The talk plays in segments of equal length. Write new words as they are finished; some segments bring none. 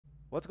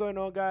What's going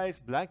on, guys?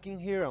 Blanking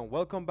here and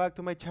welcome back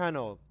to my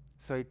channel.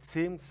 So it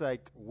seems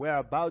like we're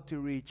about to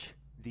reach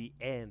the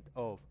end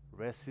of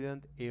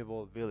Resident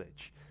Evil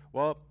Village.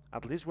 Well,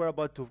 at least we're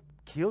about to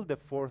kill the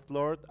fourth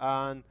lord,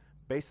 and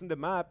based on the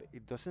map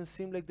it doesn't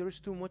seem like there's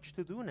too much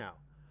to do now.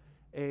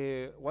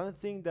 One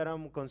thing that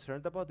I'm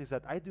concerned about is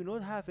that I do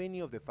not have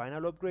any of the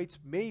final upgrades.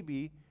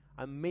 Maybe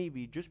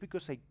just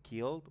because I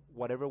killed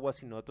whatever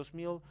was in Otto's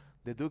meal,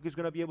 the Duke is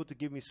gonna be able to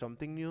give me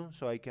something new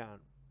so I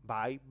can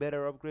buy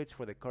better upgrades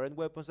for the current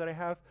weapons that I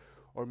have.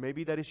 Or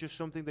maybe that is just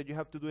something that you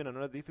have to do in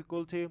another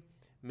difficulty.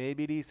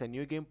 Maybe it is a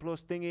new game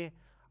plus thingy.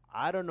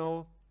 I don't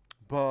know.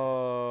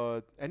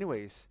 But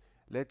anyways,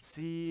 let's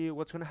see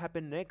what's gonna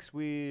happen next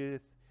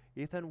with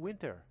Ethan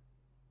Winter.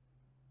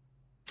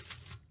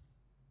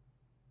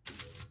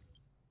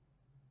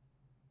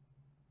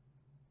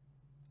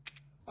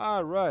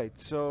 Alright,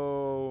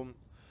 so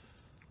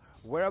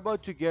we're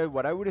about to get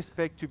what I would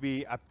expect to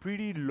be a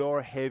pretty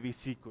lore heavy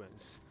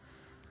sequence.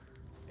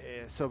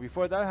 So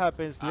before that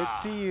happens,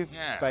 let's see if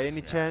by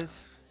any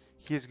chance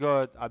he's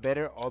got a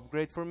better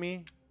upgrade for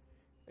me.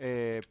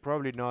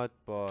 Probably not,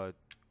 but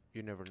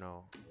you never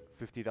know.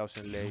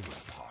 50,000 lei.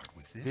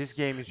 This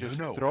game is just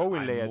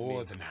throwing lei at me.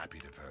 More than happy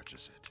to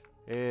purchase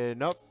it.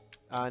 Nope.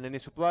 And any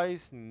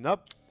supplies?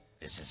 Nope.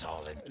 This is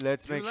all in.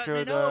 Let's make sure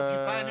let me know if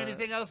you find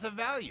anything else of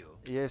value.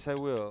 Yes, I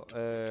will.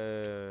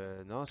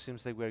 No,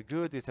 seems like we're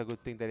good. It's a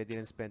good thing that I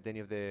didn't spend any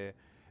of the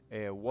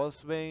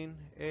Wolfsbane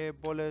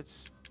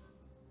bullets.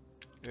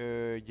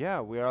 Yeah,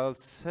 we're all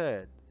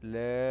set.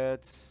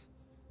 Let's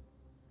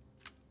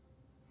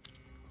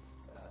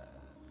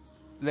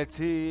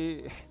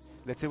see.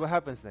 Let's see what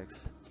happens next.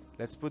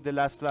 Let's put the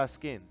last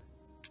flask in.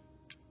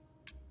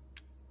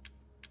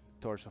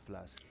 Torso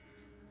flask.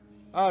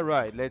 All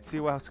right, let's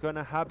see what's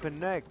gonna happen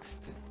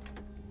next.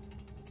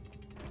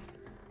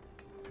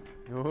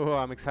 Oh,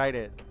 I'm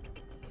excited.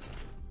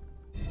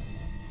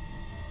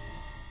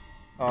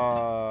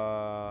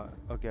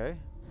 Okay.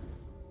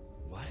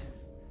 What?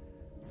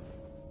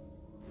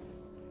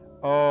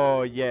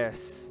 Oh,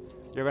 yes.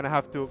 You're gonna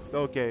have to,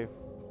 okay,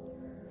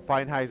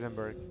 find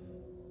Heisenberg.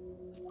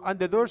 And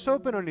the door's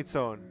open on its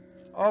own.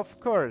 Of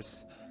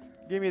course.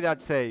 Give me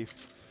that save.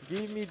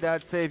 Give me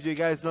that save. You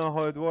guys know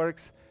how it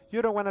works.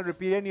 You don't want to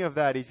repeat any of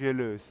that if you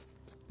lose.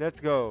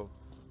 Let's go.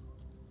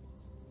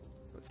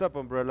 What's up,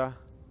 Umbrella?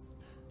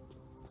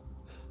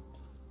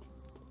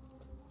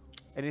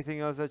 Anything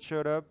else that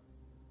showed up?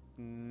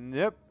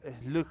 Yep.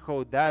 Look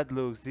how that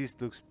looks. This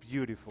looks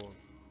beautiful.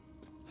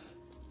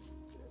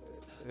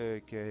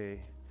 Okay.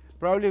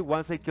 Probably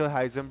once I kill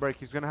Heisenberg,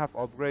 he's gonna have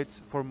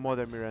upgrades for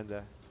Mother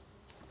Miranda.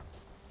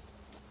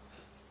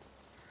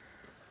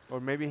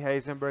 Or maybe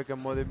Heisenberg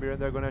and Mother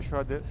Miranda are gonna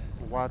show the...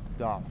 What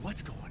the...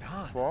 What's going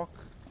on? Fuck?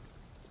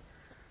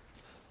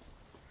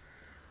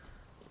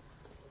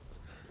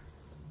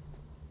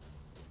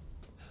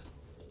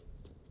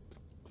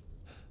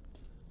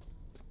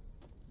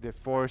 The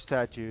 4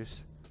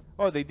 statues.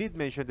 Oh, they did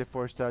mention the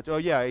 4 statues. Oh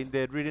yeah, in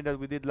the reading that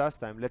we did last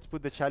time. Let's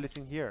put the chalice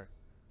in here.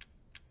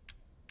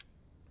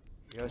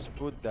 Just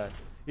put that.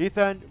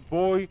 Ethan,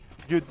 boy,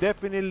 you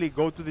definitely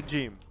go to the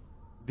gym.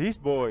 This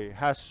boy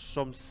has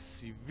some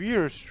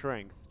severe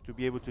strength to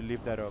be able to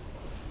lift that up.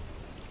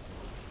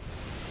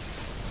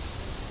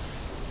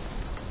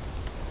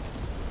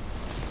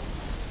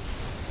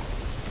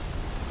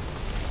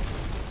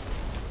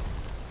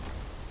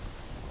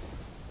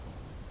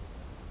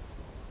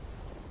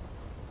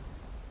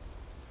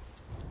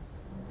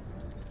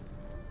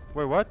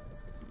 Wait, what?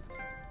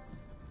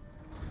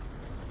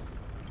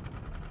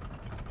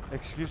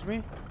 Excuse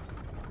me?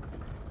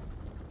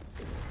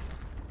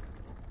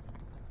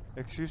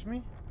 Excuse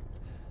me?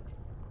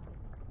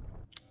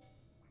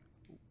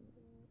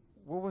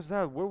 What was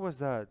that? Where was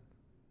that?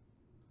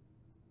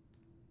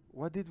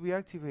 What did we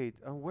activate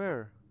and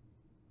where?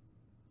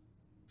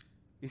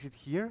 Is it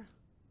here?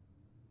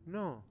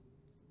 No.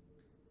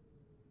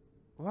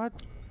 What?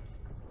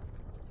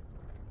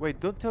 Wait,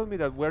 don't tell me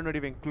that we're not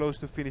even close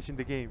to finishing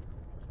the game.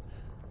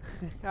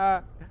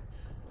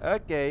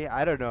 Okay,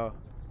 I don't know.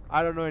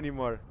 I don't know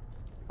anymore.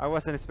 I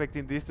wasn't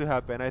expecting this to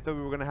happen. I thought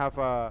we were gonna have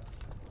a...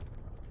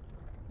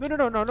 No.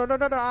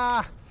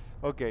 Ah!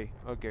 Okay,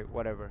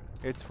 whatever.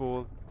 It's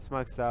full. It's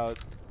maxed out.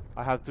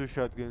 I have 2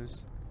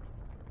 shotguns.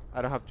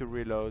 I don't have to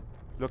reload.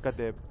 Look at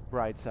the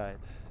bright side.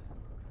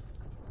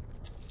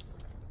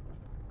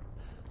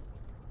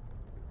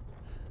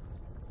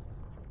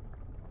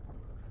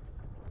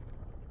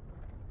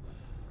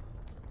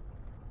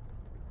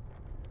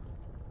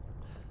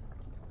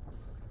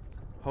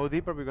 How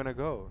deep are we gonna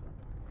go?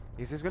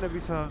 Is this gonna be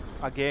some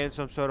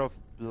sort of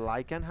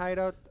Lycan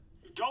hideout?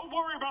 Don't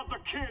worry about the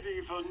kid,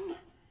 Ethan.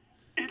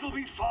 It'll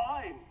be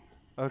fine.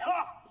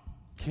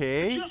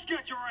 Okay. Just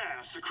get your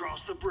ass across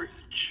the bridge.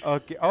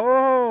 Okay.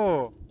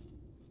 Oh.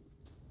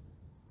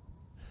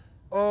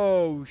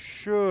 Oh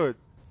shoot.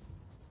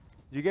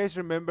 You guys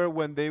remember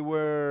when they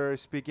were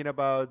speaking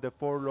about the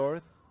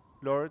 4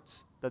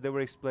 lords that they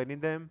were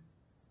explaining them?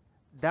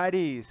 That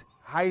is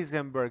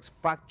Heisenberg's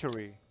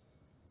factory.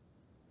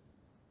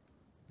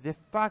 The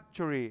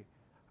factory.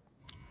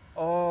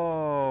 Oh,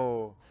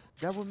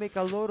 That would make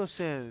a lot of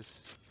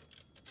sense.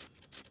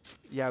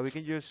 Yeah, we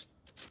can just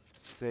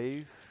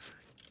save.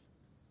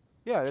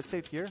 Yeah, let's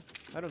save here.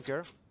 I don't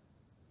care.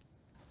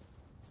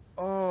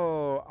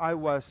 Oh, I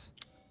was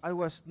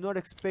not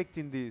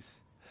expecting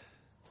this.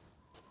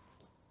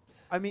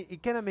 I mean,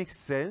 it kind of makes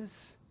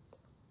sense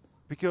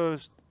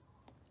because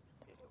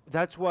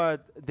that's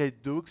what the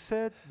Duke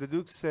said. The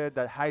Duke said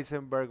that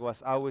Heisenberg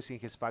was always in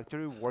his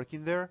factory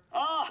working there.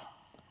 Ah,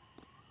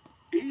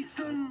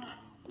 Ethan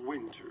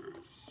Winters.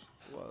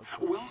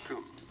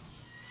 Welcome.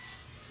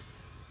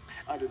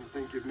 I didn't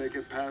think you'd make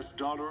it past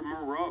Daughter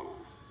Moreau,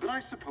 but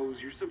I suppose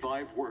you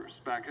survived worse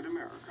back in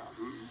America,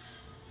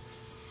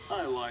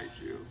 I like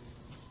you.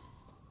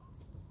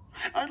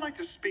 I'd like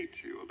to speak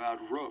to you about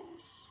Rose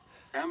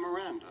and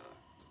Miranda.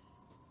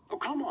 Oh,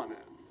 come on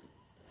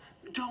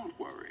in. Don't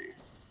worry.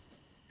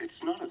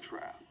 It's not a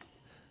trap.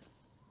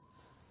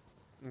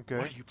 Okay.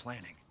 What are you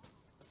planning?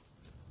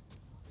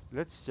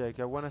 Let's check.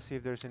 I want to see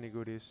if there's any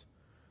goodies.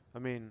 I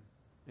mean,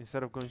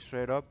 instead of going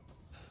straight up,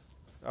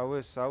 I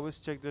always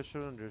check the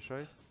cylinders,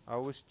 right? I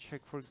always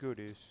check for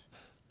goodies.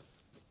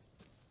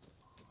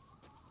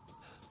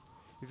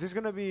 Is this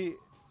gonna be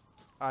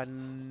I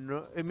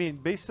mean,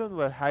 based on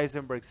what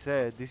Heisenberg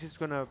said, this is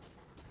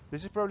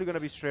probably gonna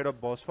be straight up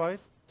boss fight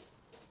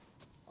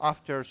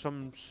after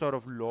some sort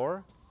of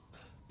lore.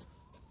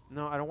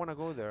 No, I don't want to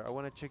go there. I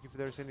want to check if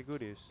there's any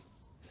goodies.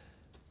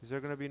 Is there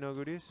gonna be no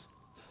goodies?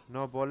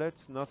 No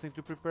bullets? Nothing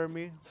to prepare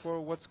me for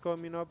what's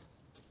coming up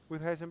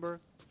with Heisenberg?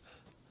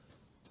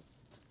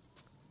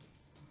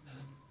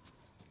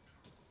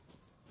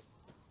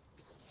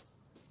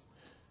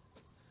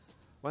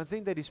 One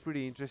thing that is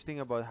pretty interesting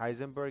about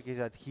Heisenberg is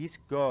that he's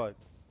got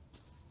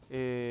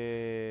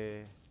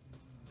he's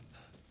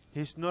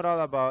not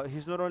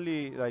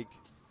only like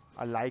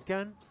a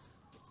Lycan,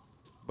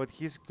 but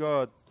he's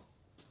got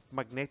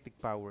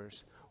magnetic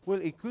powers.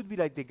 Well, it could be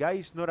like the guy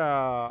is not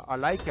a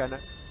Lycan.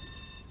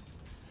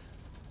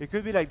 It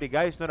could be like the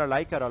guy is not a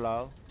Lycan at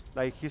all.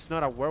 Like he's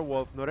not a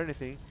werewolf, not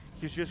anything.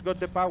 He's just got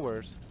the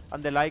powers,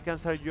 and the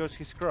Lycans are just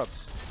his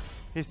crops,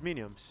 his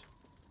minions.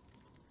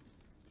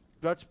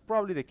 That's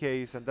probably the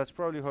case, and that's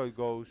probably how it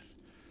goes.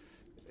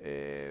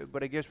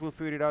 But I guess we'll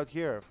figure it out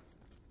here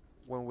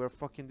when we're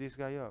fucking this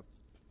guy up.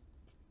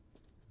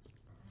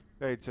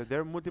 Right, so there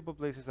are multiple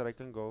places that I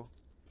can go.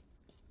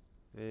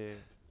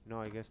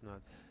 No, I guess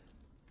not.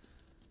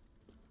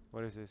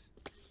 What is this?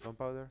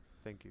 Gunpowder?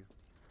 Thank you.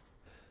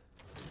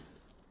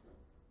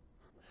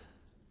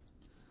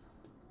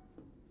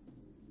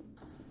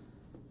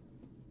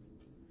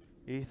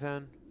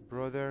 Ethan,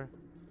 brother,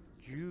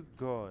 you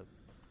got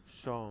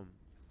some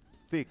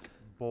thick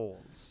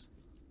balls.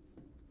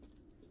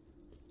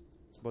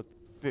 But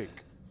thick.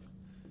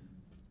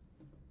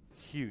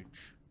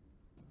 Huge.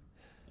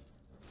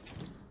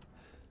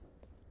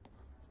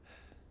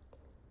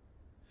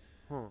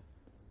 Huh.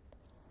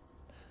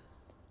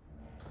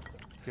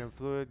 Chem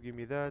fluid, give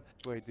me that.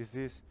 Wait, is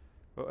this...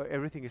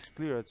 everything is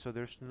cleared, so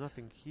there's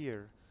nothing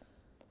here.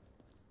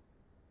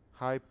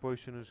 High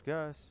poisonous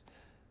gas.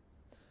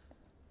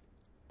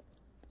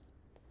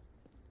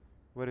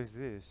 What is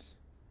this?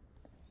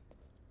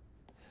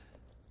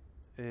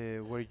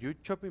 Were you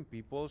chopping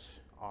people's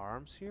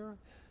arms here?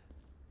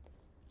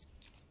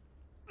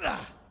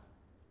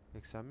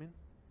 Examine.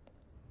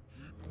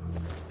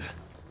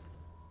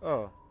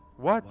 Oh,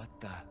 what?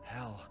 What the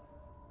hell?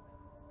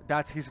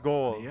 That's his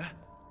goal. Mia?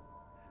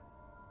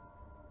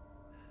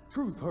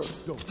 Truth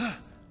hurts, don't it?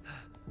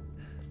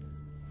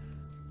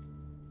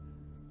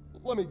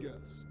 Let me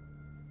guess.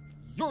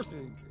 You're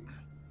thinking,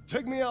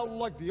 take me out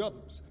like the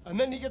others, and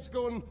then he gets to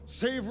go and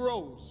save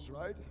Rose,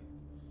 right?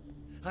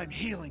 I'm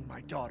healing my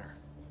daughter.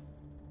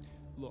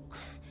 Look,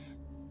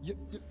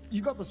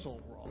 you got this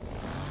all wrong.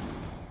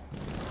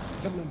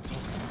 Tell me I'm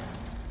talking.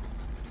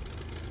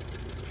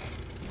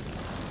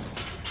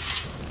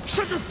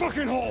 Shut your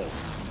fucking hole!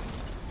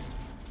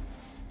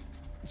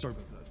 Sorry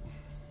about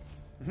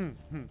that.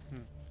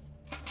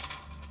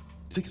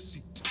 Take a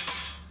seat.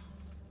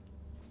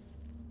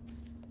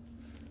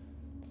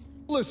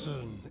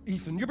 Listen,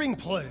 Ethan, you're being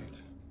played.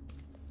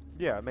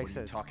 Yeah, it makes What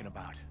are you sense. talking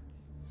about?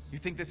 You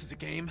think this is a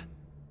game?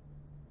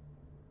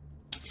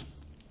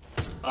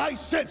 I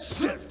said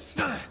sit!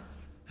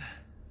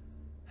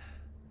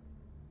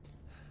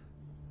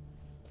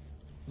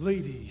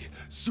 Lady,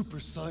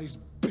 supersized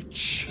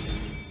bitch.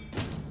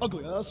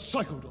 Ugly ass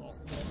psycho doll.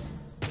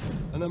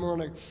 An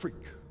embryonic freak.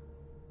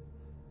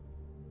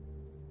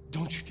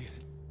 Don't you get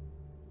it?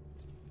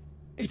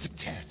 It's a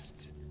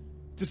test.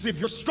 To see if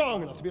you're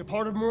strong enough to be a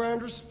part of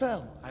Miranda's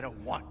family. I don't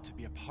want to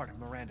be a part of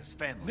Miranda's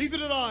family. Neither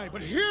did I,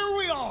 but here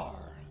we are.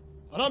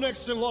 And I'm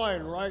next in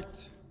line,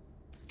 right?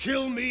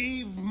 Kill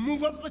me,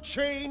 move up the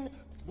chain.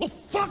 Well,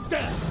 fuck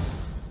that!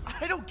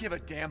 I don't give a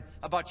damn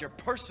about your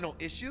personal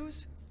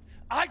issues.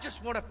 I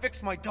just want to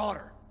fix my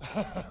daughter.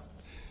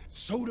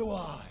 So do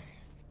I.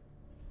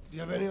 Do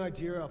you have any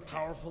idea how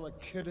powerful that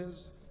kid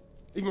is?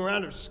 Even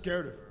Miranda's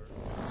scared of her.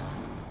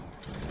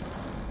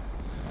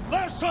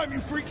 Last time, you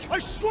freak, I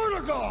swear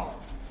to God!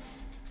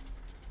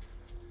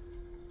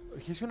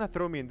 He's gonna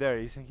throw me in there,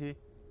 isn't he?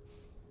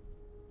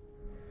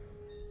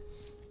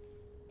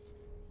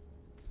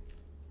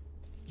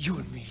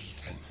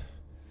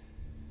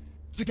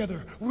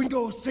 Together, we can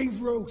go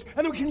save Rose,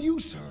 and we can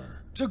use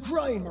her to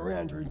grind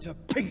Miranda into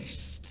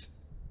paste.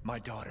 My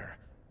daughter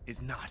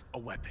is not a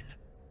weapon.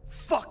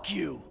 Fuck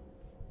you!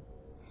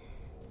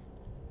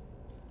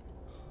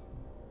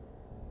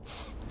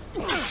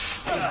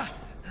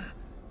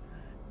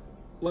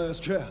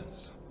 Last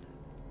chance.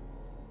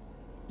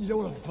 You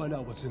don't want to find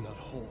out what's in that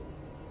hole.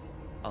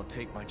 I'll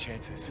take my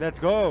chances. Let's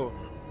go.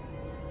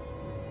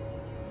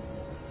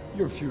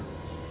 Your funeral.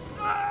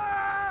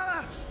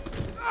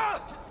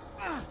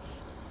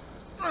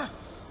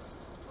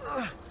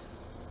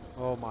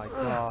 Oh my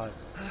god.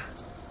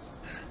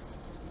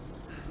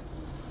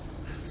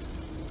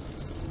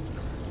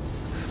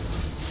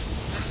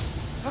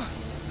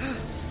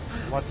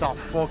 What the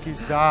fuck is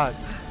that?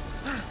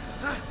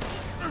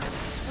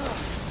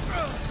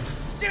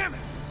 Damn it!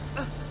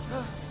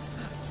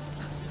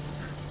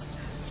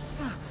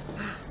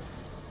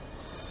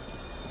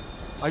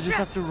 I just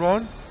have to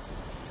run?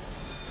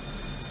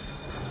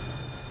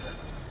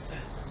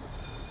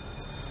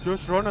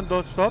 Just run and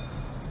don't stop?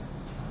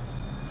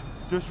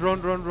 Just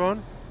run, run,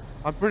 run.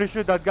 I'm pretty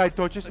sure that guy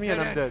touches me and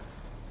I'm dead.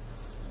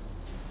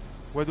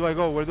 Where do I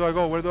go? Where do I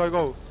go? Where do I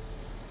go?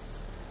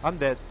 I'm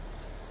dead.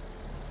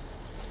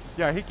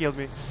 Yeah, he killed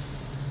me.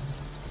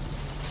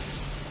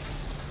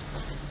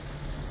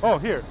 Oh,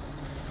 here.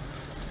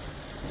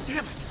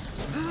 Damn it!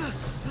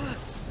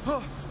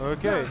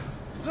 Okay.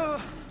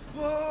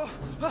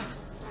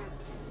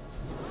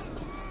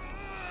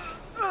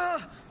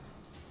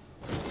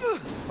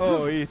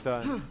 Oh,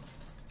 Ethan.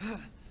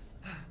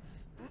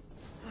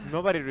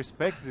 Nobody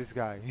respects this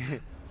guy.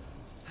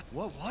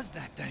 What was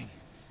that thing?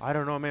 I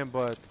don't know, man,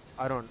 but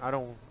I don't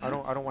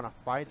want to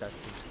fight that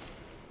thing.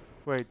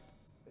 Wait,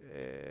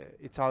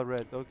 it's all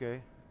red.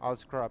 Okay, all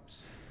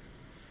scraps.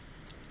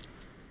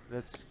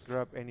 Let's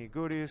grab any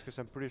goodies, because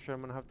I'm pretty sure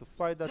I'm gonna have to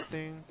fight that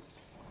thing.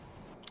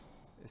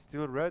 It's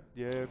still red.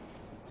 Yep.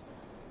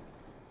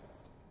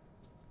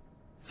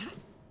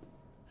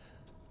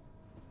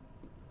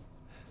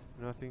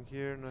 Nothing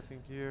here.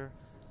 Nothing here.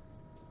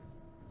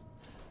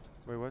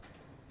 Wait, what?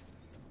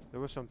 There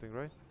was something,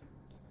 right?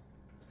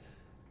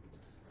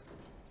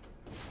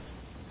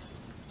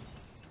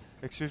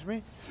 Excuse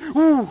me?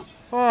 Ooh!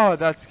 Oh,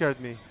 that scared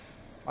me.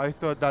 I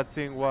thought that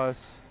thing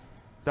was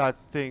that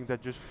thing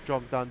that just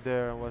jumped down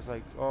there and was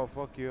like, oh,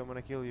 fuck you, I'm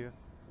gonna kill you.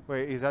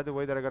 Wait, is that the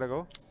way that I gotta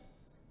go?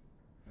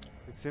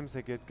 It seems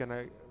like it. Can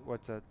I...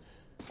 What's that?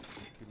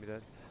 Give me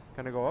that.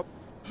 Can I go up?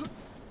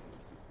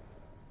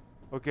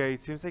 Okay,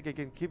 it seems like I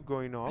can keep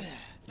going up.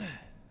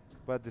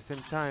 But at the same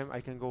time,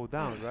 I can go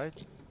down,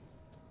 right?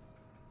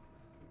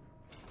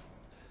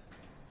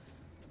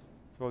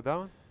 Go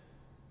down?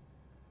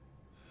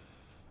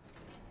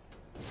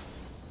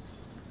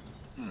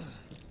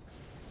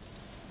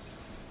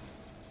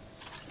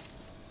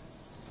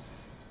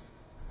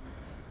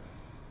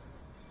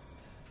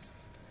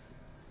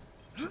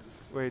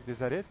 Wait, is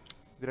that it?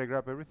 Did I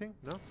grab everything?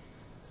 No?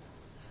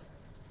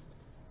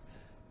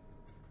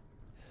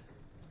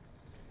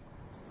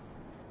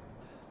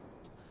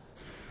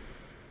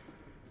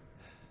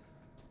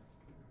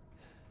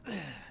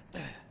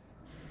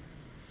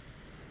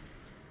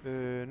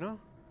 No.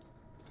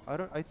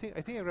 I think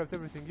I grabbed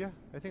everything. Yeah,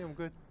 I think I'm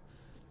good.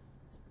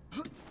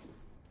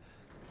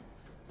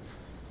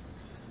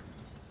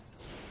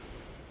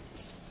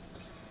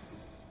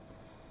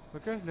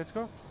 Okay, let's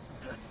go.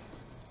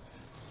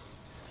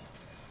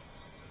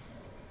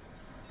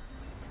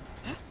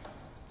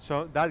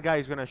 So that guy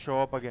is gonna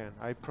show up again.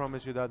 I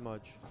promise you that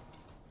much.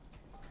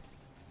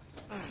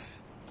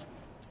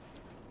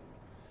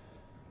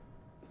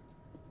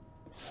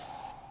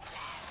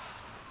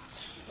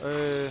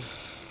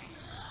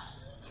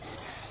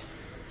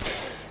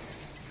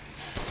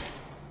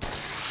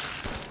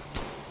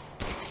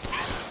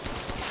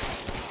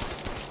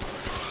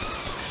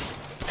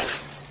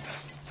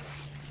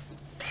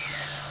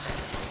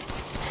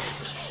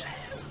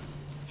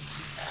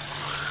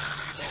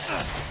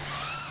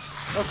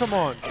 Oh, come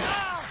on.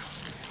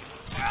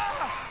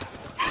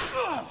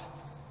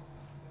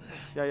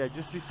 Yeah,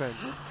 just defend.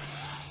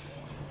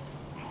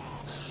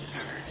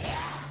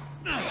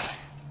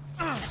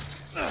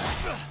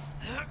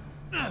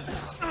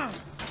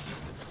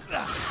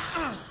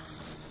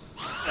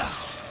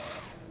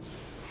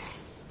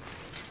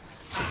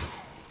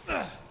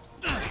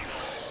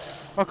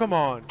 Oh, come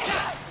on.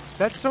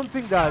 That's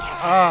something that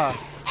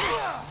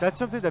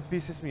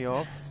pisses me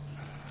off,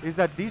 is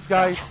that these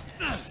guys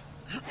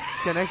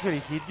can actually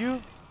hit you.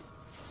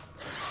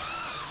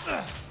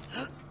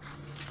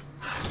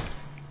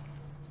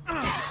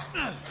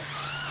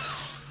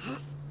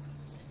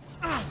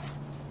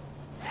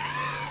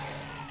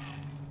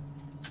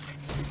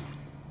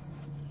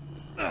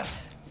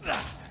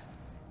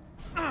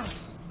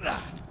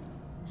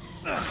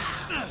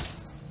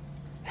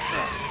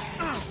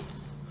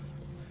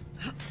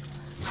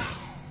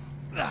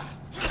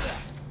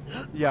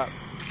 Yeah.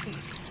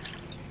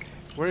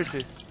 Where is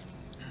he?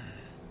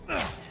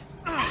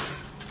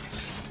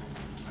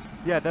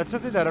 Yeah, that's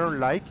something that I don't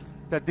like.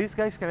 That these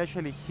guys can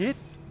actually hit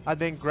and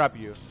then grab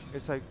you.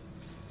 It's like,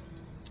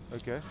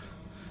 okay.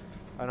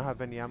 I don't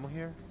have any ammo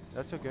here.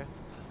 That's okay.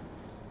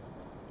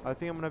 I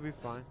think I'm gonna be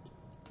fine.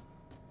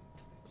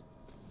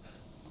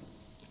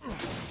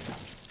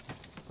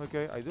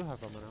 Okay, I do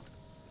have ammo now.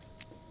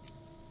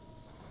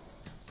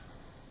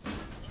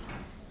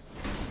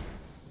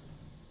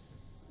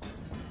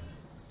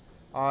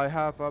 I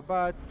have a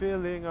bad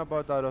feeling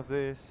about all of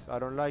this. I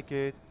don't like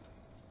it.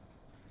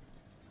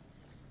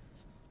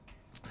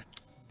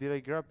 Did I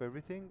grab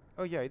everything?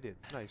 Oh yeah, I did.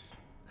 Nice.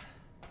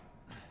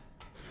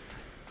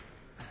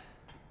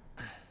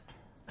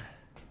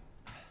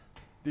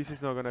 This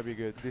is not gonna be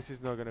good. This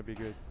is not gonna be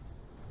good.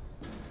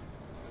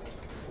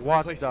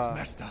 What Place the? is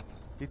messed up.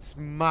 It's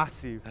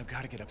massive. I've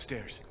got to get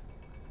upstairs.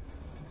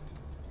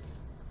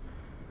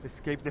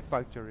 Escape the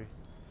factory.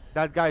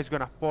 That guy is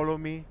gonna follow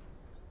me.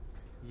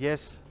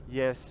 Yes,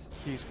 yes,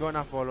 he's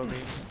gonna follow me.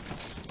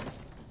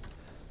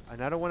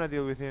 And I don't wanna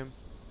deal with him,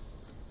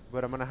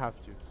 but I'm gonna have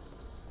to.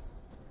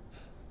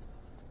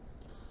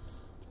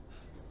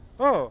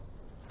 Oh!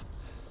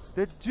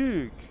 The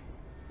Duke!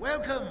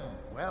 Welcome,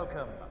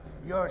 welcome.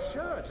 You're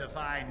sure to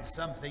find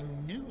something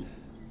new.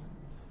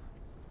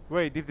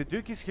 Wait, if the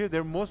Duke is here,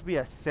 there must be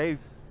a safe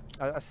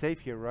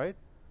here, right?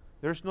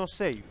 There's no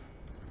safe.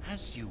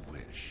 As you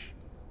wish.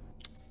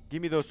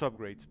 Give me those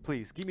upgrades,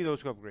 please. Give me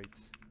those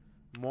upgrades.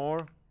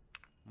 More,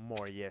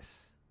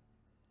 yes.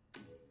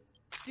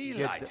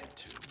 Delighted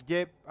to.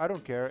 Yep, I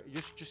don't care.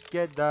 Just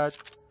get that.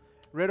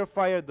 Rate of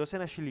fire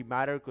doesn't actually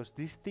matter because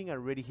this thing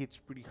already hits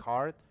pretty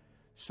hard.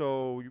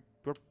 So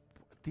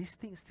this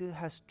thing still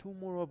has 2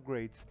 more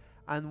upgrades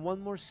and 1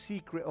 more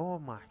secret. Oh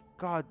my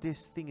god,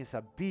 this thing is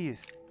a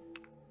beast.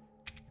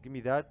 Give me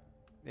that.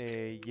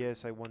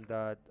 Yes, I want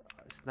that.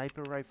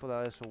 Sniper rifle,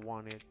 I also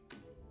want it.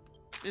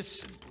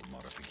 This simple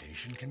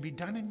modification can be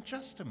done in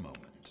just a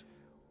moment.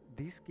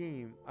 This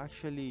game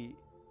actually...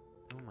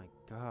 Oh my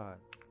god.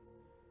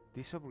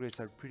 These upgrades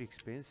are pretty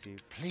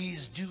expensive.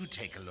 Please do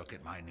take a look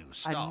at my new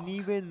stock. And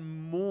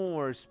even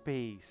more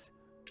space.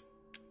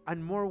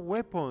 And more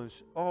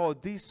weapons. Oh,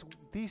 these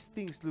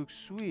things look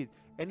sweet.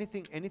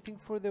 Anything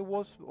for the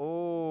wolves?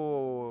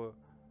 Oh,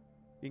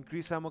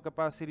 increase ammo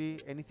capacity.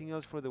 Anything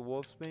else for the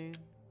wolfsbane?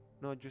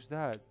 No, just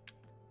that.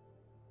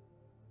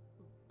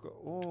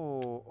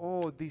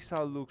 Oh, these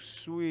all look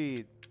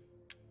sweet.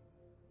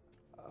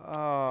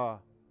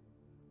 Well,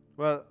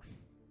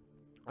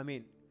 I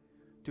mean,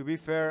 to be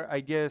fair, I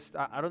guess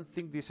I don't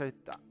think these are.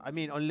 I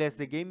mean, unless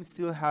the game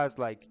still has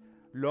like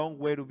long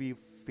way to be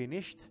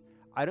finished,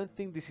 I don't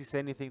think this is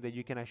anything that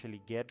you can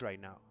actually get right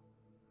now.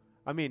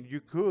 I mean, you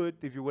could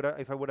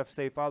if I would have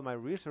saved all my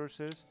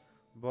resources,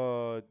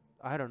 but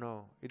I don't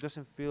know. It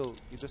doesn't feel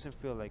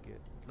like it.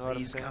 Know what I'm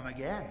Please saying? come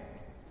again.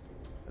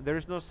 There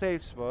is no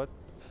save spot,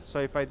 so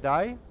if I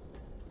die,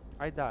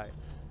 I die.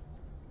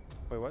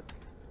 Wait, what?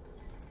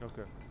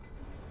 Okay.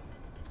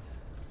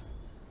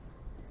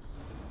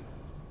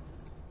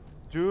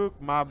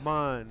 Duke, my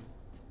man,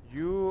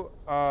 you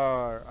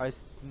are a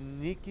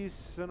sneaky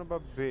son of a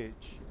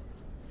bitch.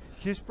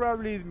 He's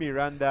probably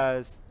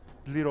Miranda's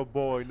little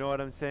boy, know what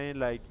I'm saying?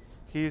 Like,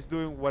 he's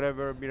doing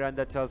whatever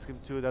Miranda tells him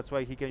to. That's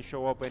why he can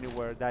show up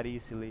anywhere that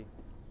easily.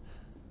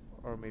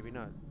 Or maybe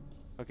not.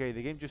 Okay,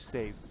 the game just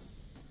saved.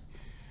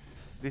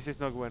 This is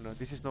not bueno.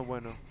 This is not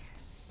bueno.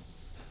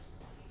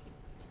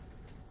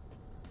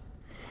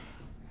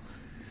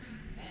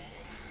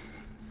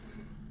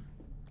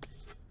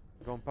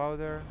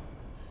 Gunpowder.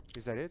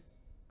 Is that it?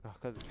 Oh,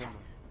 God, come on.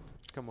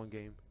 Come on,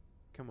 game.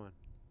 Come on.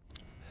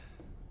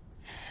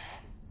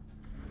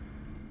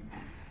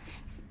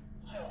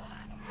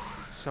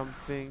 Some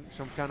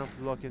kind of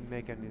locking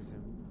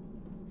mechanism.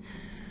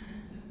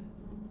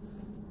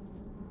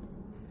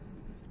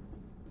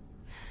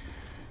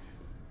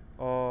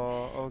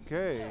 Oh,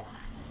 okay.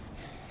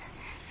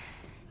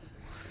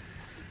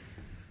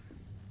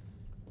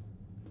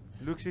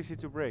 Looks easy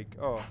to break.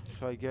 Oh,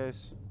 so I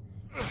guess...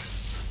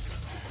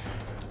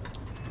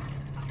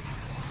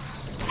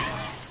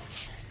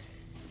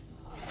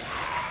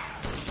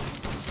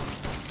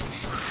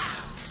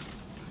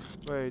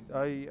 Wait,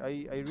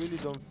 I really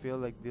don't feel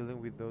like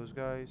dealing with those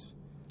guys.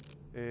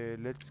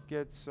 Let's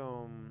get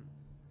some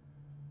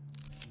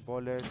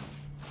bullets.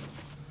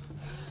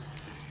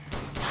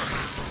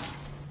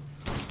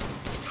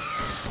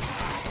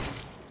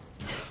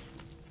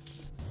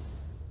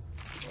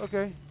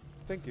 Okay,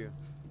 thank you.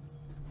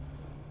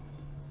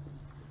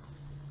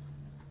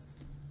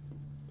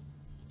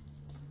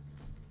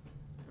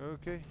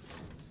 Okay.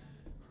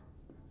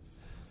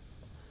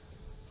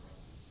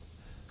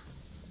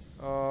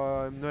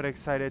 I'm not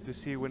excited to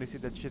see when is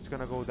it that shit's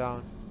gonna go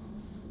down.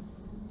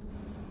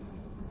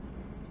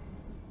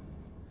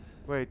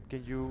 Wait,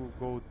 can you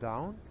go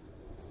down?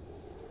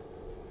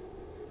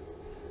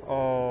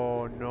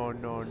 Oh, no,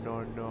 no,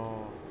 no,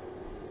 no.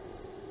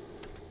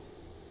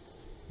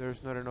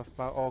 There's not enough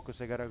power. Oh,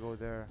 because I gotta go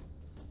there.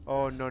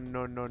 Oh, no,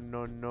 no, no,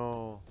 no,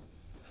 no.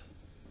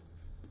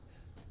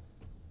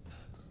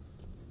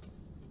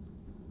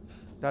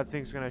 That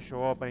thing's gonna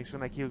show up and it's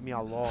gonna kill me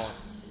a lot.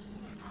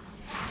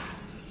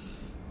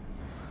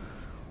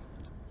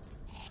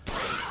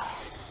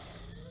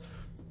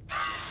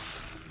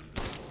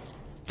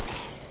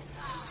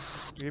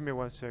 Give me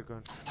 1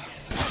 second.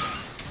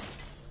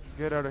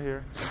 Get out of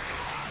here.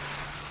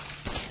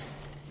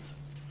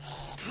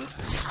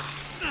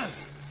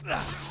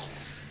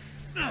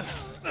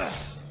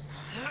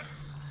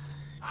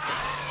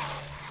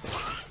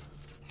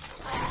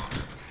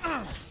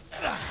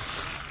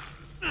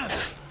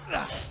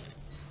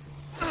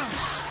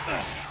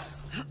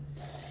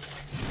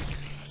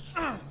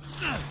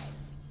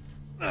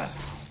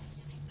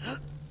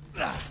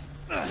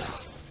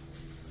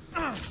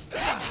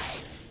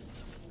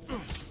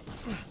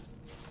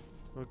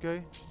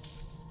 Okay.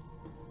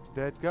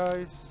 Dead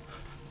guys.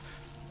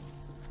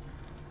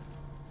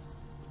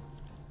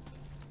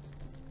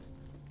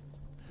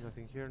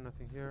 Nothing here,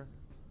 nothing here.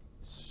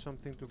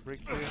 Something to break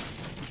here.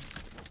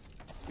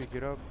 Pick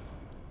it up.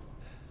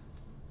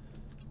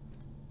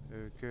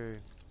 Okay.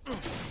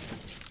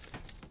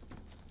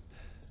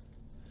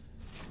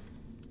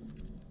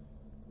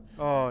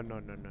 Oh, no,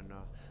 no, no,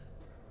 no.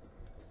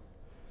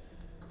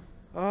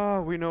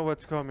 Oh, we know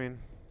what's coming.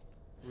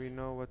 We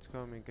know what's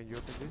coming. Can you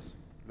open this?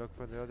 Look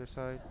for the other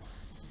side.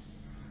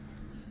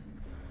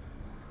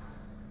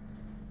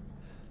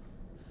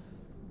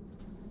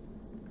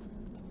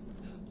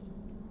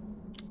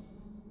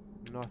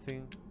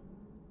 Nothing.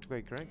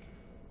 Wait, crank?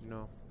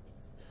 No.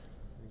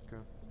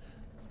 Okay.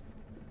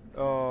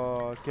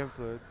 Oh, chem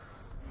fluid.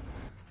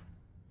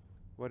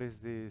 What is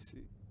this?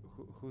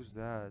 Who's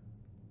that?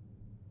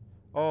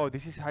 Oh,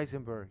 this is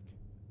Heisenberg.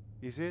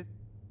 Is it?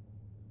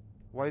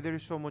 Why there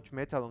is so much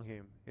metal on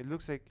him? It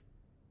looks like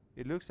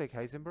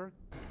Heisenberg.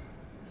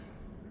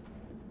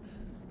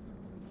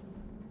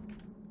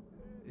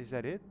 Is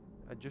that it?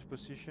 Adjust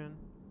position.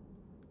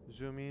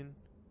 Zoom in.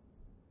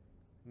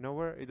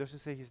 Nowhere. It doesn't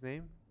say his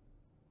name.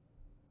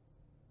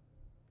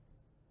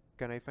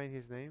 Can I find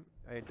his name?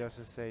 It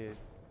doesn't say it.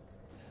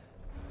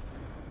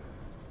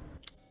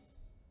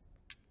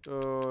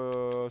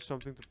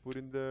 Something to put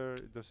in there.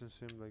 It doesn't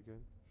seem like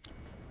it.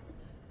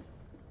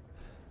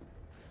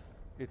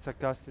 It's a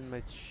casting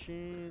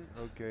machine.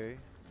 Okay.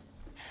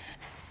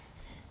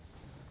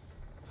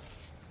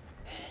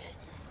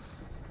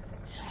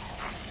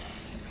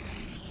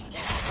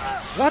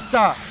 What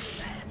the?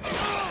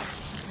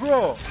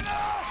 Bro!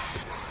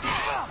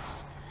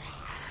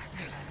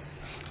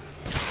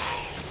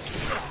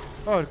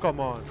 Oh, come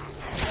on.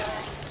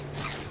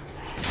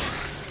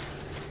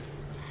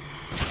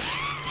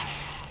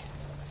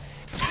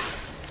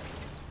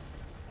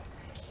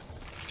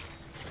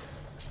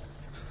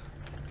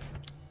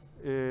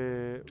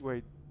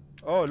 Wait.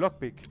 Oh,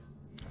 lockpick.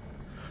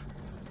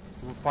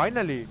 Well,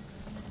 finally.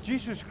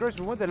 Jesus Christ,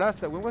 when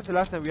was the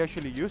last time we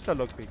actually used a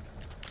lockpick?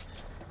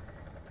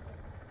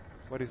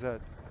 What is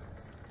that?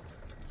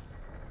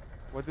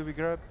 What do we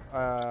grab?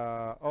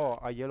 Oh,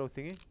 a yellow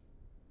thingy?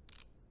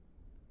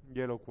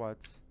 Yellow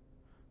quads.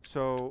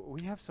 So,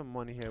 we have some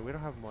money here. We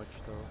don't have much,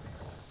 though.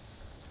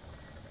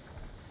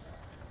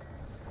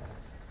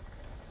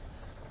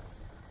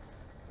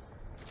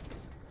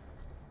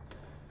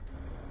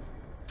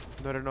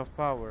 Not enough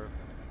power.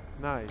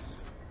 Nice.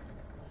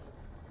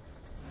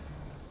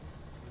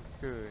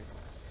 Okay.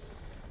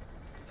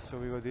 So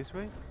we go this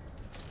way?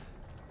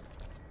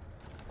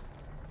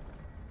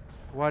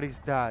 What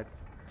is that?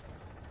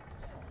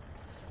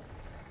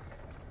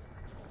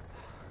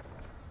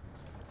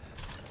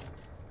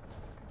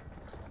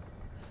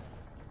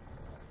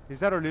 Is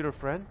that our little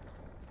friend?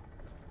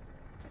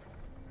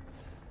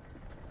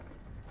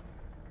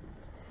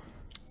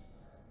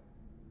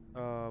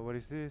 What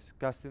is this?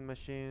 Casting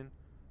machine.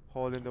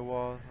 Hole in the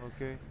wall.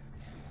 Okay.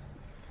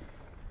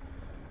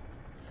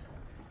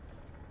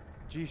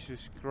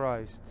 Jesus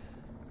Christ.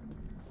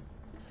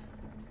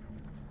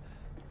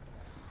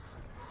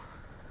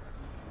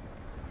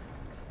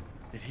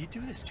 Did he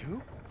do this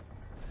too?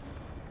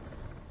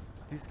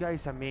 This guy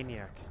is a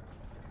maniac.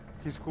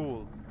 He's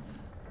cool,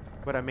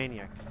 but a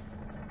maniac.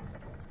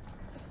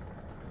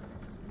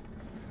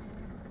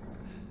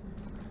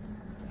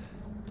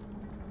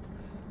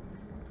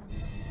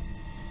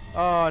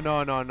 Oh,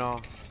 no, no,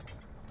 no.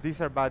 These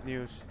are bad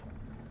news.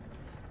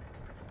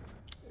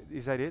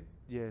 Is that it?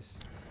 Yes.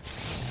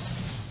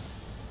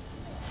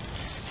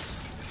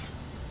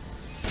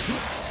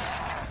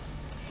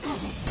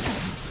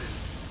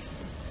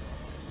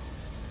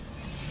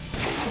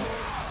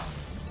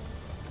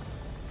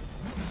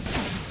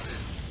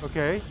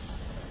 Okay.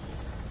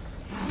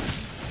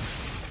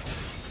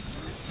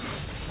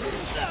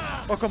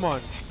 Oh, come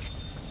on.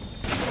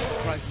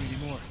 Surprise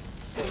me more.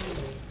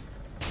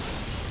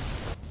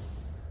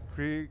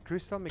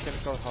 Crystal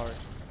mechanical heart.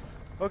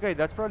 Okay,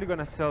 that's probably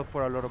gonna sell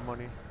for a lot of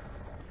money.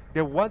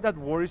 The one that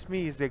worries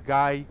me is the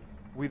guy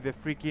with the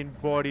freaking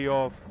body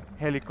of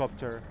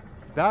helicopter.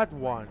 That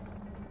one.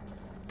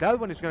 That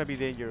one is gonna be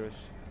dangerous.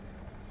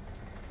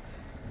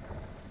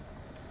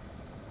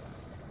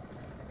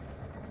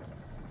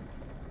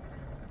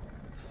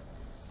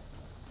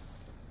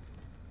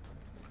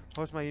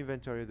 How's my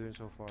inventory doing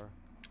so far?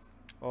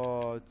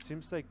 Oh, it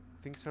seems like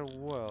things are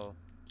well.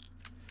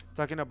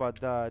 Talking about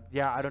that,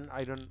 yeah, I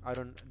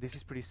don't, this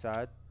is pretty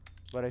sad,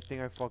 but I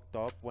think I fucked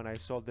up when I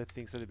sold the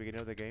things at the beginning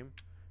of the game.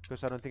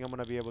 because I don't think I'm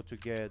gonna be able to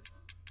get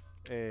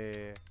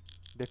the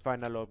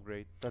final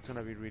upgrade. That's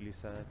gonna be really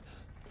sad.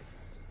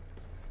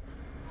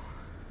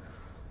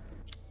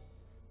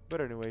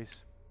 But anyways,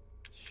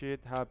 shit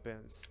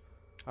happens.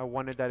 I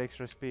wanted that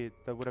extra speed.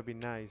 That would have been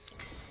nice.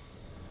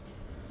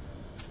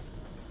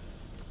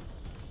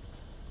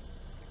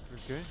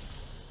 Okay.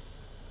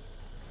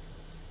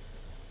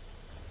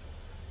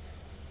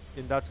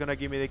 And that's gonna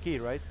give me the key,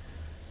 right?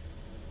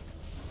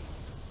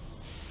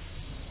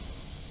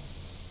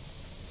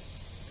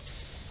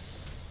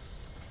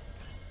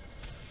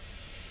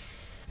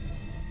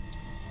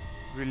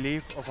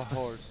 Relief of a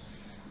horse.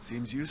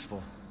 Seems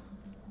useful.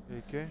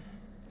 Okay.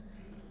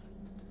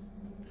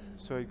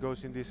 So it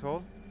goes in this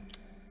hole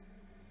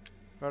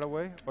right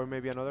away, or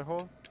maybe another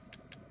hole.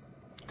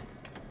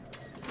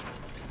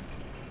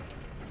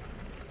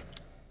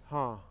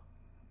 Huh.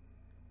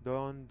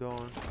 Done.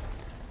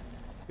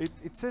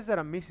 It says that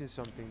I'm missing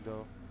something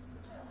though.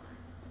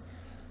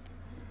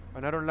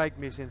 And I don't like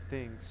missing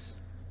things,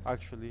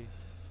 actually.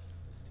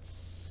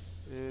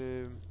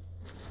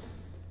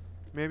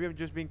 Maybe I'm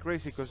just being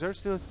crazy, because there's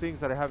still things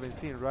that I haven't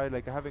seen, right?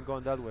 Like I haven't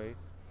gone that way.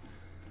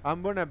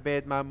 I'm gonna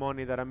bet my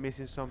money that I'm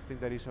missing something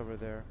that is over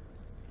there.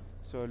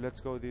 So let's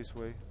go this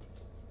way.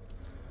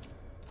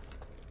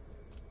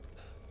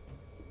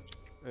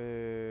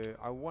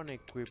 I want to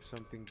equip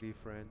something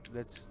different.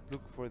 Let's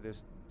look for the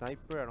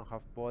sniper. I don't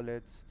have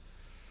bullets.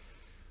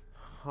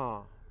 Huh.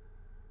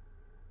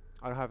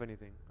 I don't have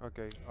anything.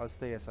 Okay, I'll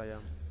stay as I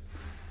am.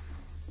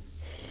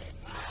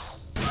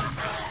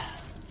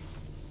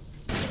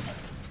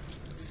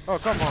 Oh,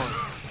 come on.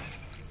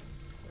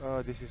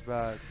 Oh, this is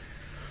bad.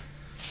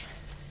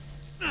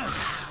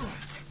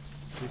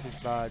 This is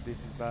bad. This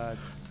is bad.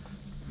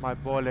 My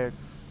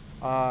bullets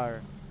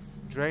are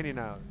draining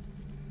out.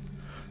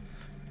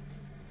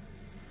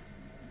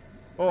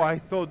 Oh, I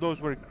thought those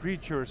were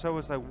creatures. I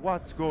was like,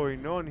 what's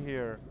going on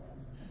here?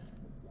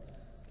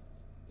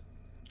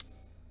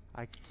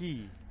 A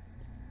key.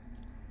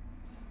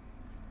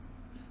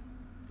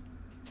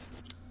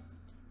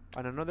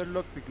 And another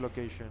lockpick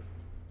location.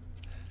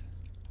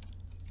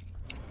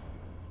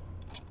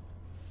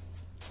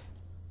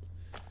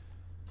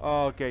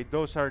 Okay,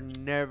 those are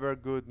never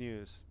good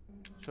news.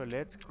 So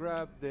let's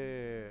grab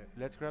the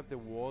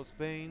walls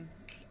vein.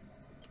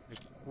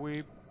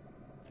 Equip.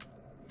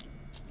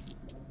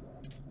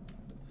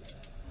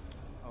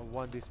 I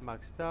want this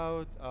maxed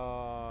out.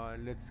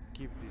 Let's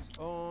keep this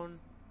on.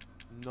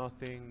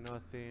 Nothing.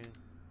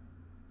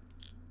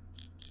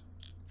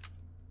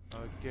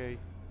 Okay.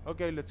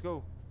 Okay, let's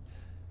go.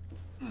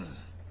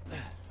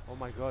 Oh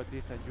my god,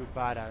 Ethan, you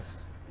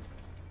badass.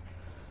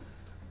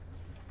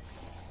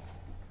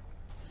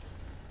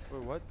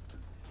 Wait, what?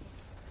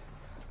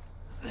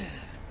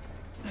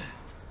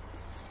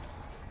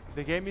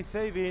 The game is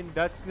saving.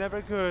 That's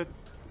never good.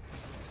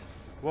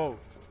 Whoa.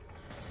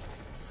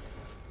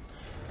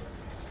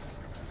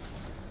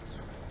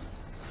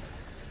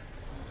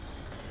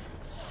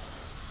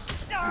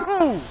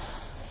 Oh!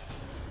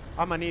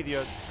 I'm an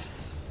idiot.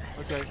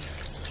 Okay.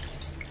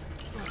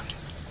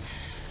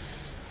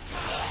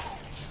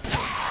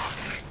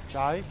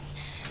 Die.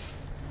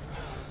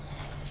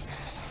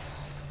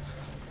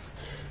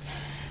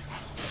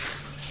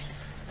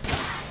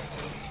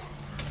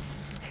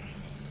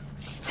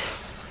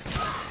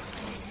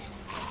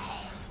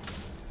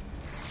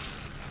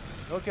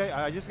 Okay,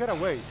 I just gotta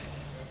wait.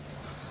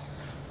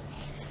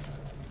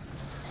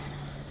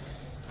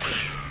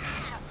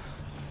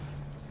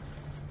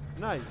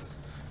 Nice.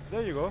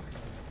 There you go.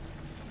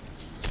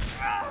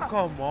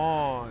 Come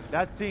on.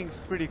 That thing's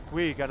pretty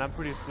quick and I'm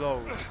pretty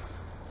slow.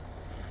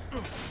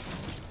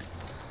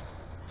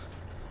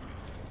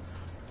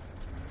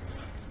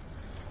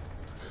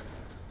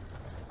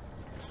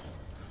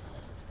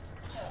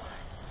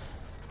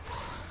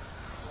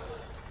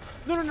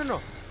 No.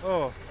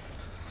 Oh.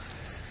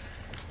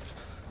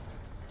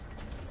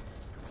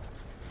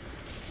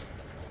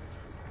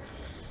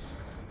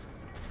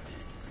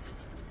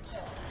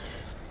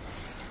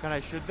 Can I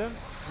shoot them?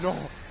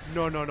 No.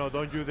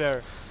 Don't you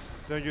dare.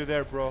 Don't you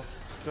dare, bro.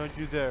 Don't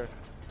you dare.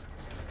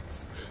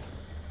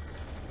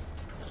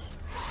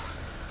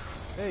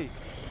 Hey,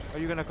 are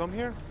you gonna come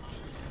here?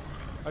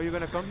 Are you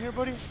gonna come here,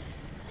 buddy?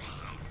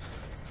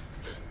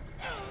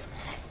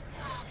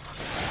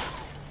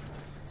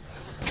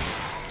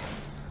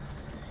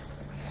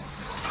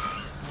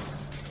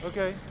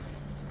 Okay.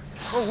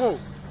 Oh, whoa.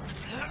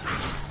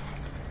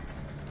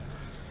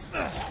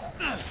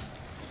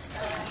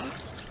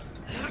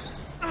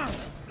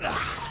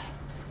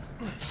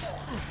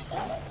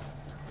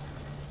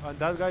 And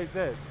that guy is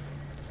dead.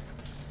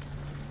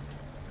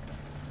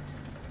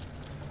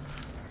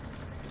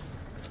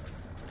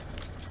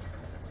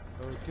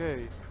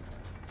 Okay.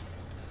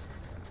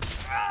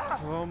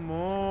 Come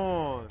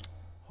on.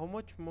 How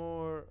much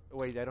more?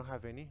 Wait, I don't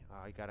have any.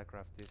 I gotta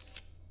craft this.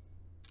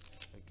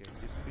 Okay,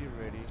 just be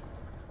ready.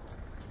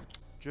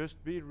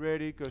 Just be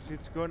ready, because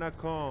it's gonna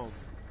come.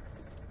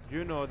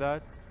 You know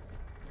that.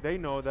 They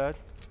know that.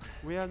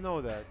 We all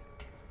know that.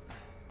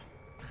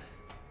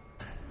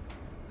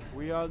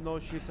 We all know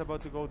shit's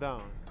about to go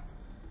down.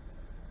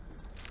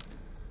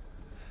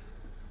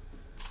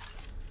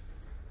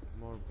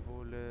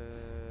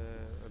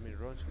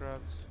 bone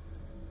scraps.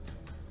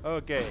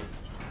 Okay.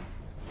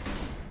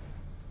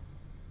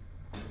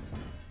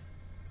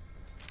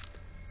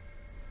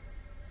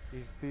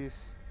 Is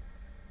this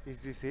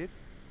it?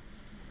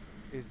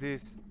 Is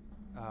this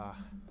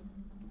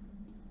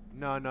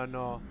no, no,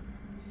 no.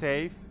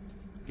 Save.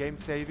 Game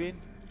saving.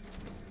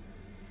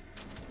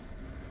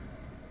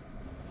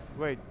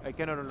 Wait, I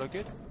cannot unlock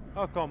it?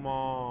 Oh, come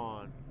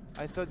on.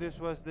 I thought this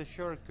was the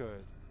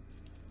shortcut.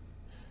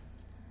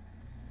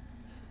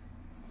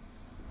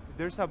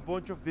 There's a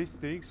bunch of these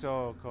things.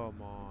 Oh,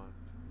 come on.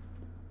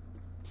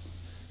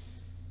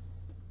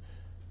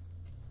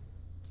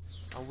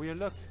 And we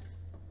unlock.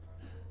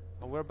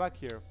 And we're back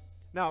here.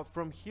 Now,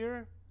 from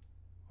here,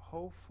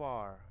 how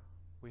far?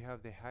 We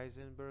have the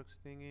Heisenberg's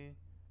thingy.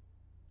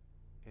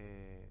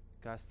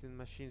 Casting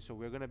machine. So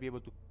we're gonna be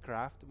able to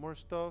craft more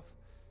stuff.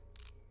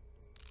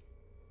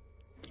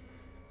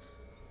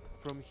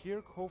 From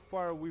here, how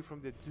far are we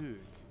from the Duke?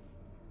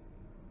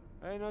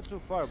 Not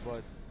too far,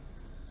 but...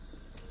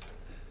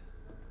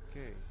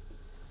 Okay.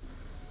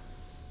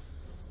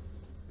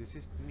 This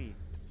is neat.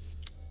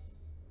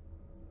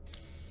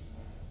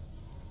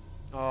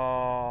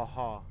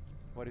 Oh,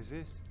 what is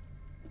this?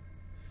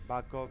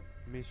 Backup,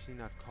 missing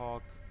a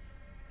cock.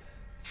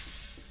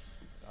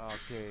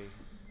 Okay.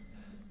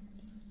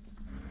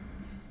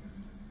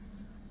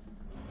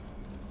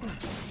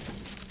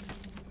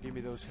 Give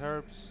me those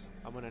herbs.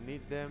 I'm gonna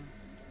need them.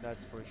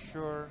 That's for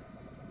sure.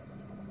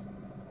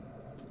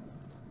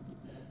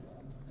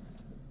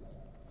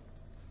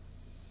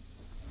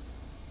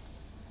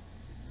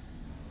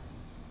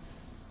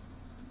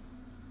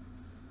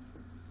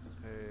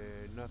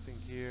 Nothing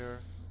here.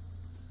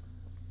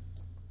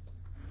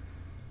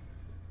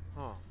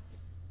 Huh.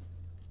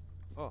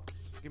 Oh,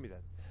 give me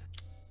that.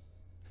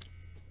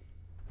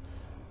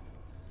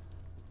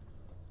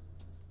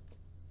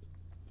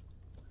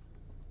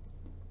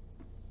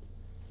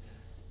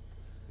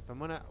 If I'm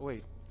gonna...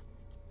 Wait.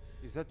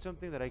 Is that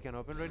something that I can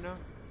open right now?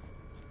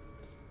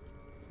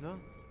 No?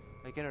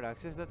 I cannot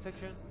access that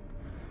section?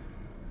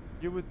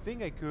 You would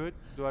think I could.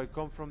 Do I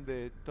come from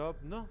the top?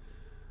 No.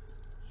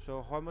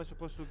 So how am I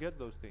supposed to get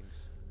those things?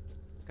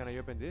 Can I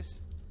open this?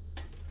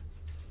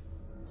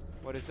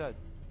 What is that?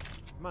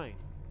 Mine.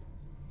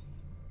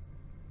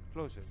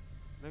 Close it.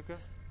 Okay.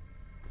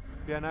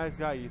 Be a nice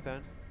guy,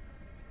 Ethan.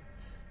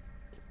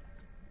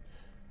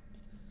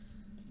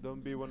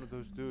 Don't be one of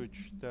those dudes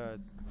that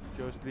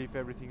just leave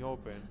everything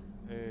open.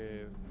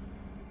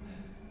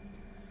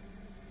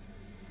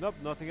 Nope,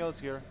 nothing else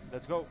here.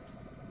 Let's go.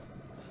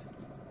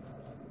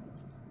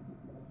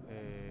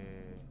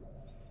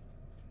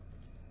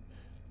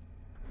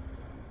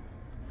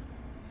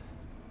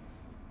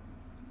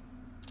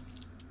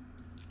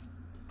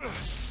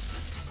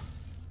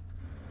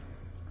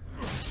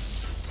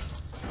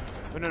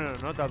 No,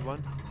 not that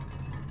one.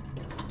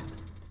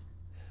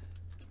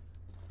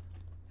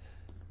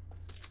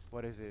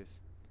 What is this?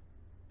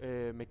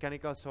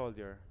 Mechanical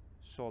soldier.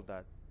 Sold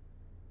that.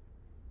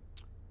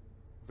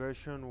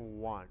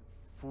 Version 1.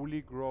 Fully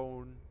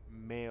grown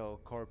male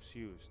corpse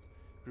used.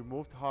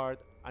 Removed heart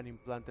and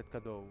implanted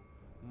cadeau.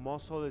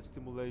 Muscle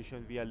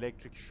stimulation via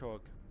electric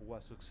shock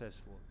was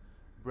successful.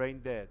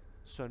 Brain dead,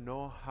 so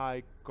no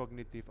high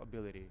cognitive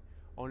ability.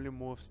 Only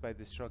moves by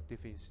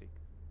destructive instinct.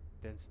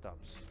 Then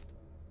stops.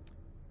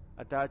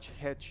 Attach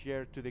head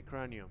shear to the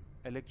cranium.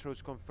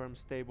 Electrodes confirm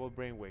stable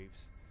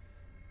brainwaves.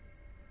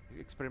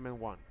 Experiment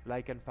 1.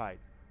 Like and fight.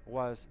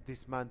 Was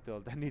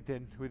dismantled and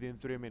eaten within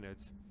 3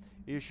 minutes.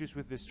 Issues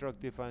with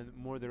destructive and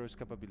murderous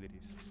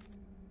capabilities.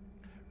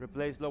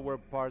 Replace lower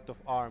part of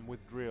arm with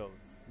drill.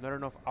 Not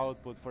enough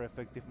output for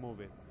effective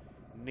moving.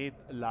 Need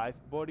life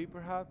body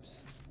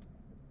perhaps?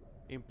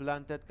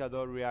 Implanted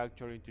cathode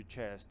reactor into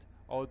chest.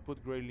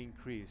 Output greatly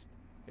increased.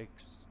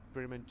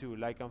 Experiment 2.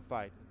 Lycan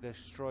fight.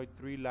 Destroyed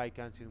 3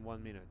 Lycans in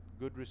 1 minute.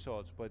 Good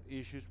results, but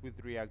issues with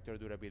reactor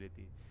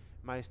durability.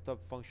 Might stop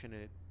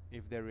functioning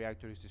if the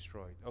reactor is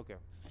destroyed. Okay.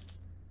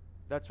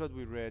 That's what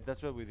we read.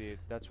 That's what we did.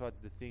 That's what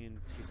the thing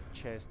in his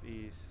chest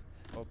is.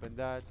 Open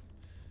that.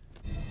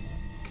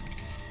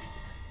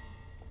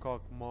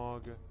 Cock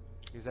mug.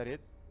 Is that it?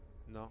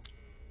 No.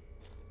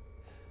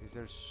 Is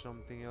there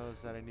something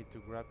else that I need to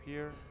grab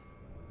here?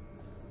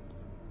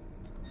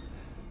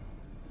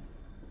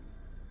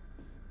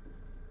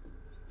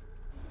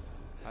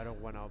 I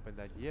don't want to open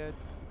that yet.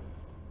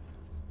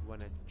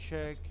 Want to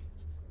check.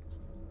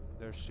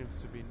 There seems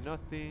to be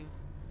nothing.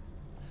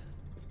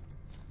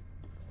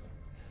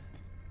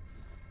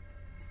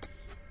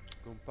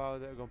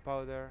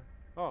 Gunpowder.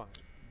 Oh,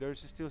 there's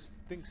still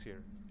things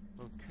here.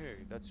 Okay,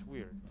 that's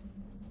weird.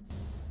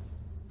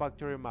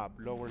 Factory map,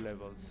 lower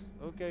levels.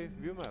 Okay,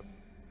 view map.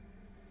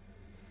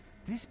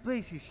 This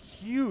place is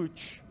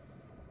huge.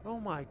 Oh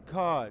my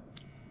god.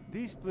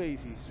 This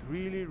place is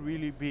really,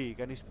 really big,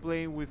 and it's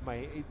playing with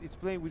it's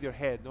playing with your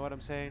head. Know what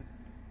I'm saying?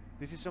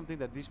 This is something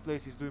that this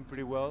place is doing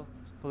pretty well.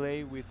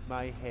 Play with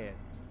my head.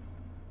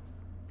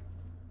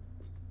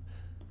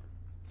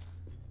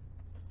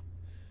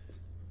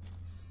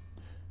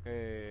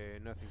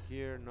 Nothing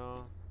here.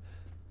 No.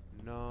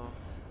 No.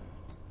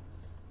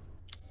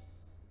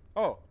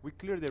 Oh, We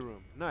cleared the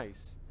room.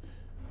 Nice.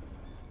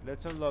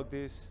 Let's unlock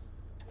this.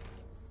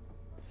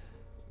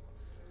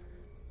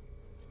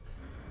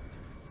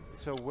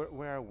 So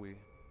where are we?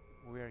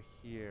 We are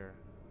here.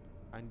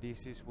 And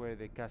this is where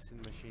the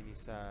casting machine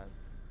is at.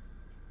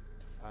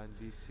 And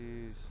this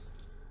is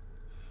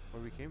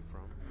where we came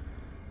from.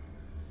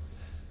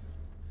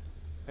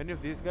 Any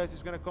of these guys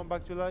is gonna come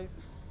back to life?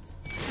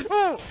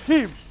 Oh!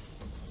 Him!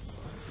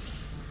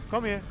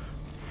 Come here.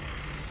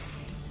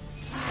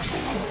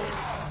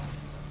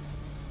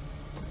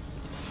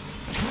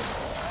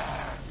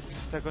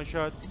 Second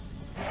shot.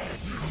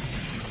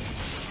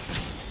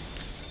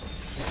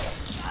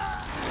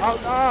 Out!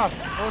 Ah!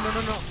 Oh, no,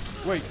 no, no.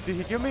 Wait, did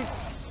he kill me?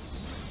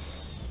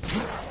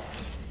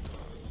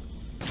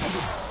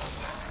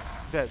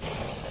 Dead.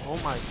 Oh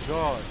my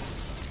god.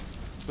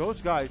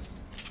 Those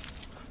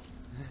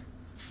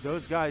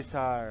guys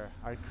are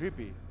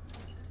creepy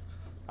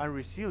and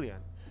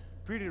resilient.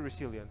 Pretty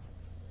resilient.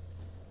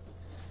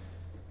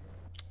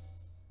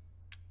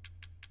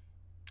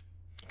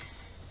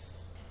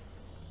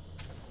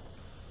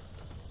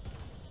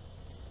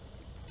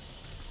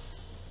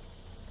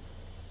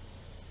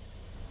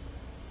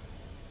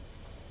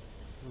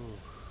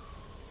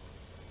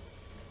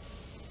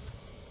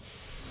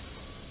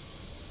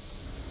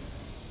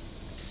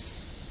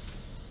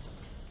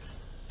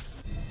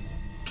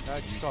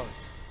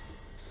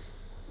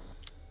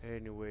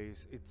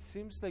 Anyways, it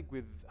seems like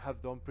we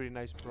have done pretty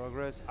nice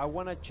progress. I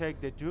want to check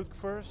the Duke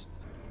first.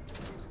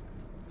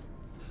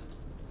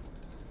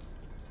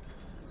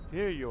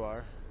 Here you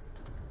are.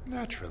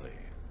 Naturally.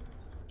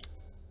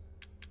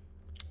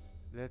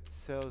 Let's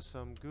sell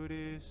some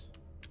goodies.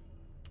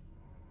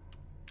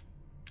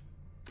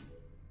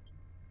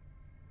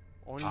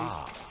 Only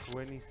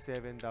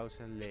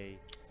 27,000 lei.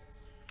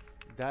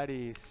 That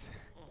is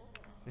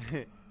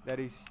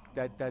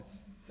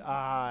that's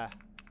I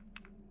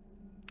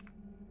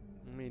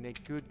mean, I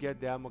could get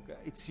the ammo.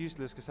 It's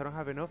useless because I don't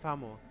have enough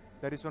ammo.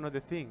 That is one of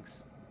the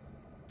things.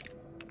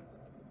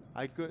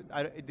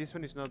 This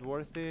one is not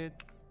worth it.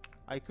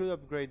 I could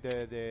upgrade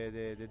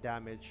the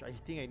damage. I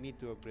think I need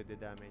to upgrade the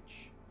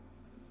damage.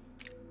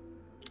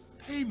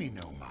 Pay me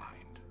no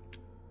mind.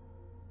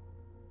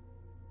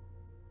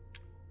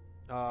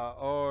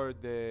 Or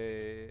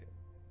the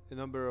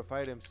number of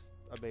items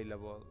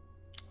available.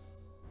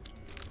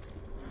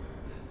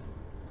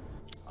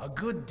 A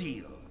good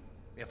deal,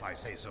 if I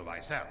say so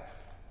myself.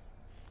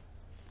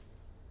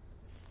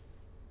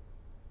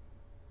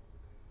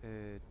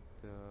 Where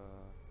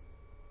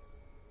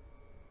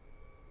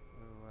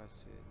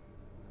was it?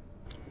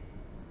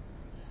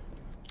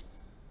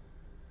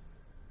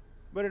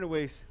 But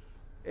anyways,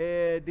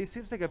 this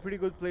seems like a pretty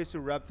good place to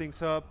wrap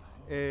things up.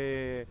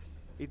 It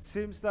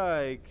seems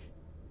like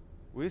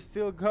we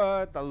still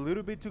got a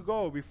little bit to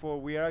go before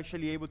we are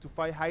actually able to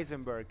fight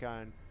Heisenberg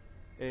and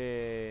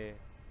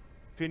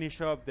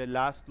finish up the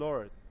last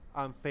Lord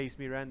and face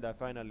Miranda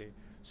finally.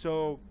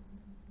 So,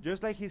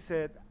 just like he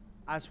said,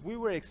 as we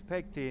were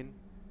expecting,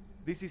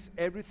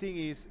 everything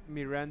is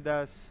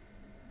Miranda's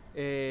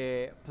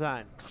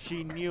plan.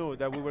 She knew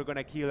that we were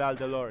gonna kill all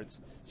the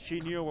Lords. She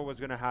knew what was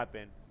gonna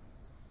happen.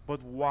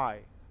 But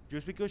why?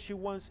 Just because she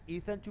wants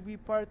Ethan to be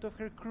part of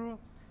her crew?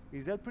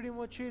 Is that pretty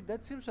much it?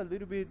 That seems a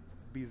little bit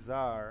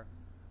bizarre.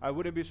 I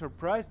wouldn't be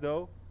surprised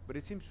though, but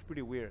it seems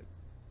pretty weird.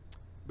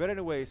 But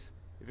anyways,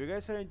 if you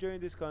guys are enjoying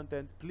this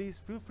content, please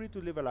feel free to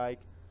leave a like,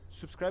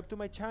 subscribe to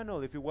my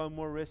channel if you want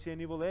more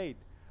Resident Evil 8.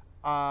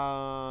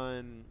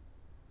 And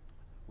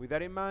with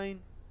that in mind,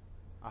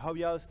 I hope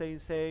y'all staying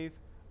safe,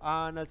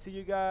 and I'll see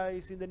you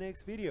guys in the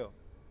next video.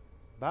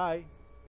 Bye.